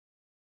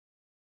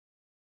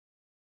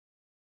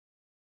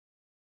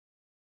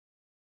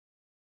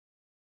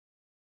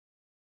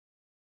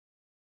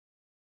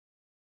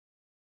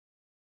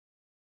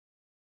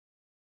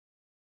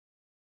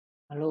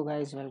Hello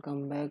guys,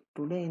 welcome back.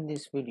 Today in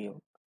this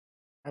video,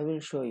 I will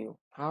show you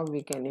how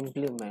we can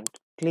implement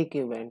click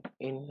event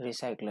in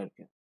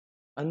RecyclerView.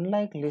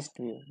 Unlike list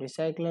view,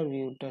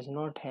 RecyclerView does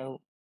not have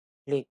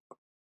click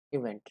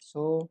event.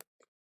 So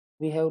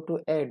we have to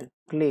add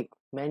click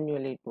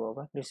manually to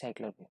our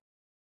RecyclerView.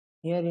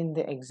 Here in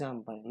the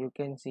example, you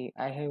can see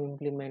I have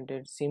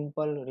implemented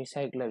simple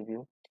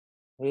RecyclerView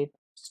with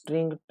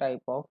string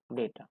type of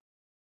data.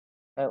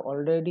 I have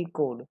already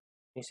coded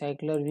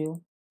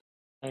RecyclerView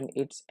and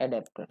its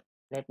adapter.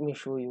 Let me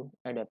show you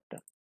adapter.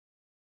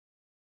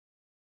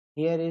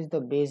 Here is the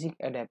basic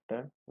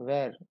adapter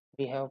where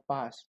we have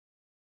passed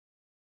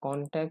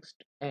context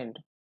and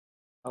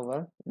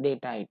our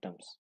data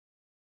items.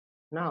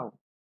 Now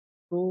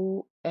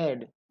to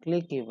add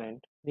click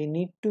event, we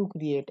need to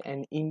create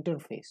an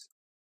interface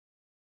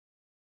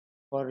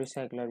for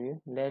RecyclerView.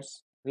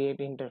 Let's create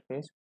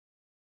interface.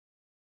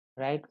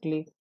 Right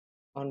click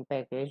on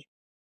package,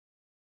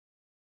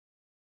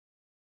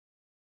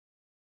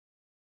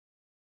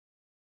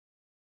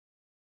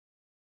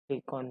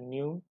 click on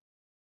new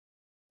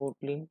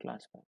Kotlin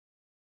class file.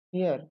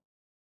 Here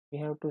we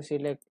have to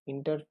select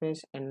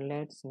interface and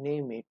let's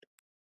name it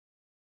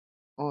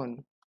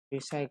on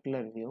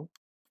RecyclerView.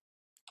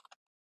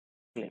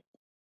 Click,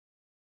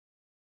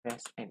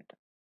 press enter.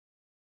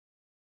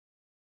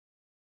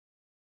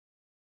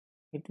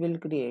 It will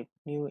create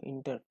new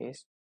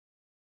interface.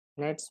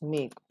 Let's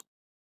make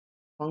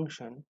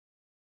function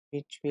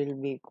which will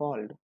be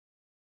called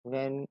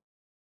when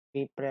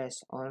we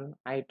press on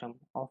item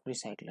of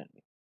recycler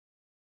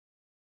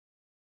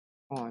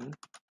on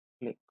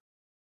click.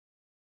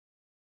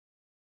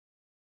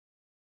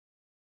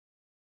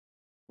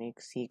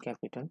 Make C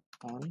capital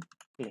on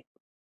click.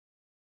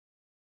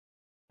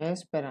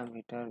 As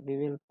parameter we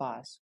will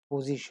pass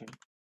position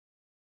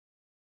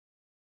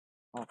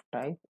of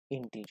type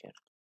integer.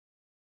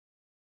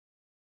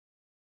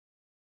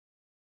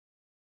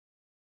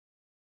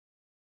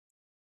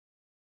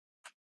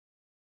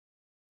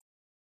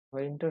 Our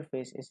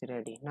interface is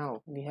ready.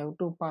 Now we have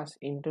to pass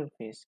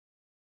interface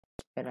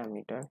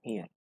parameter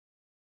here.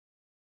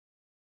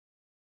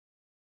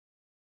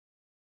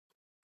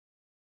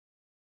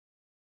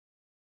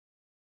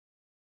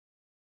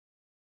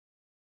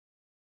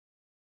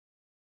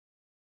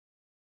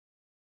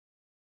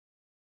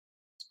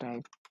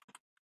 Type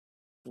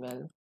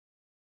well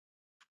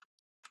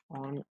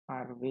on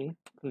RV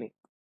click.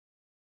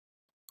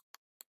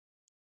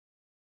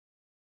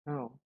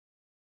 Now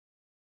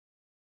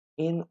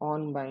in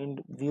on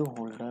bind view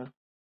holder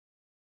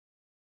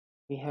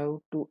we have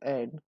to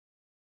add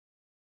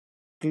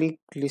click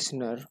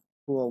listener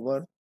to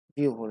our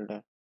view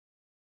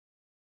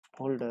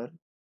holder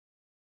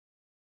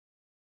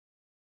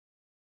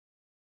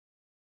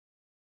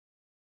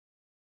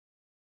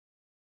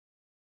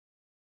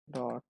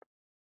dot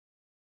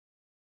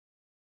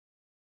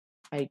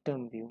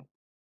item view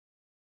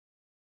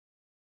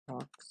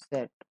dot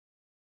set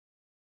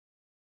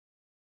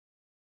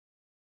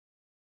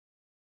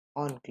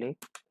on click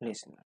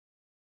listener.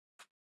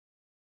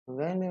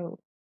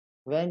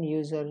 When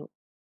user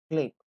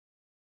click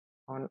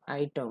on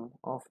item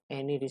of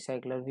any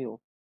recycler view,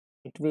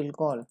 it will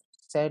call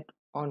set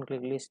on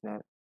click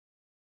listener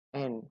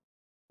and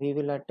we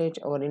will attach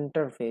our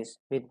interface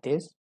with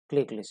this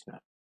click listener.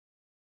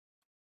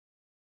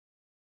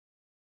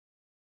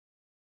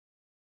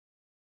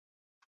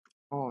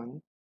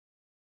 On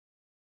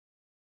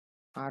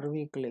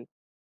rv click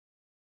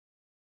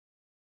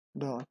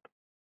dot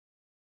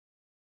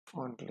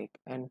on click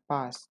and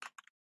pass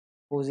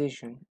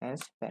position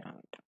as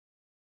parameter.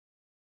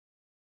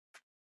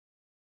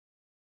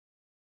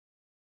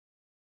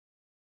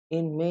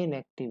 In main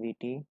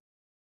activity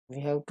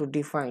we have to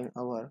define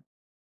our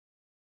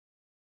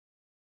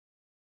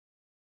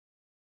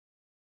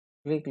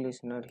click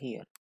listener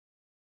here.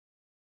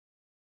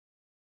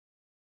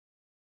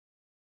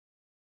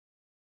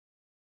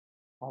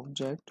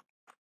 Object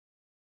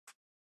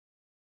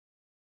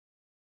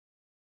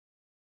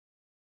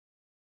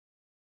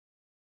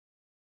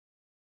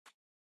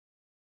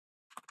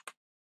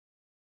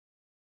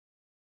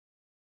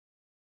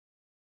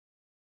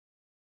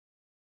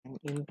and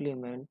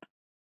implement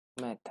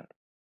method.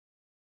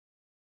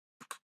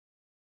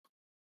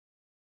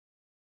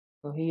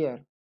 So here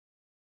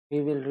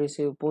we will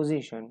receive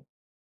position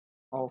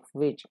of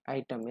which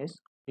item is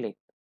clicked.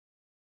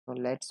 So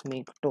let's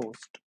make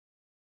toast.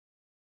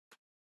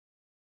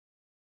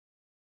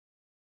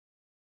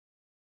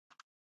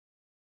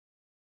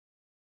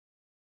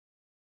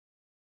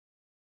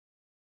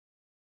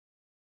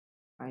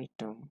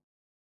 Item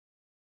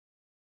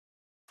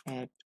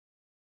at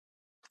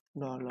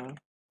dollar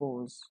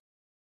pose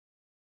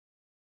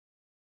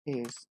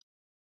is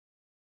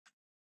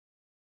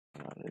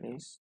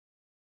list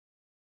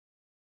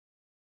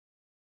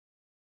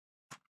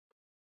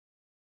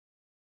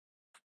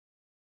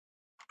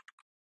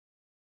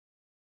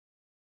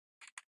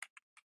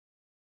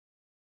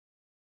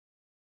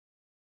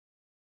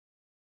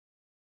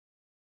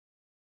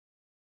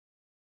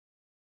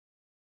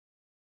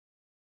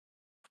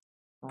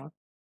not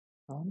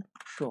on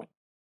show.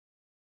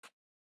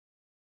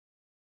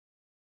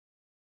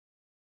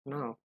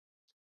 Now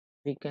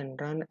we can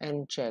run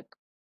and check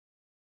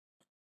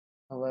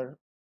our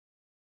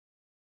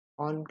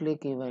on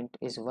click event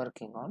is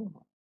working or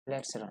not.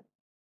 Let's run.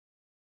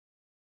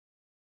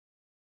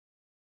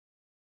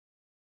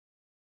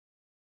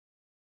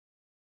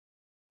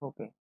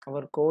 Okay,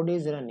 our code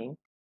is running.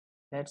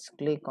 Let's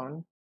click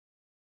on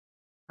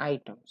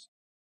items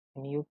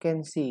and you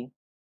can see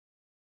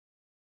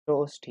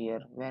toast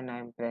here when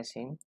I'm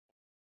pressing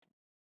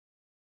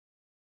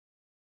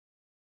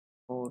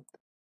both.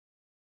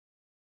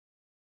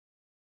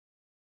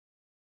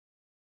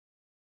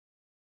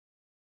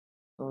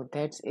 So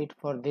that's it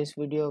for this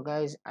video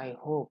guys. I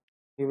hope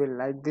you will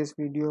like this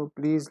video.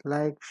 Please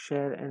like,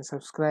 share and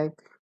subscribe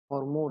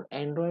for more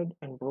Android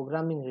and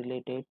programming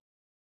related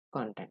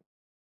content.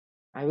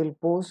 I will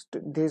post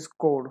this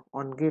code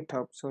on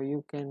GitHub so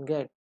you can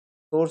get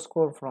source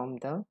code from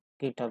the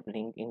GitHub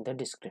link in the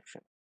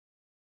description.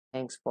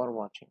 Thanks for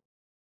watching.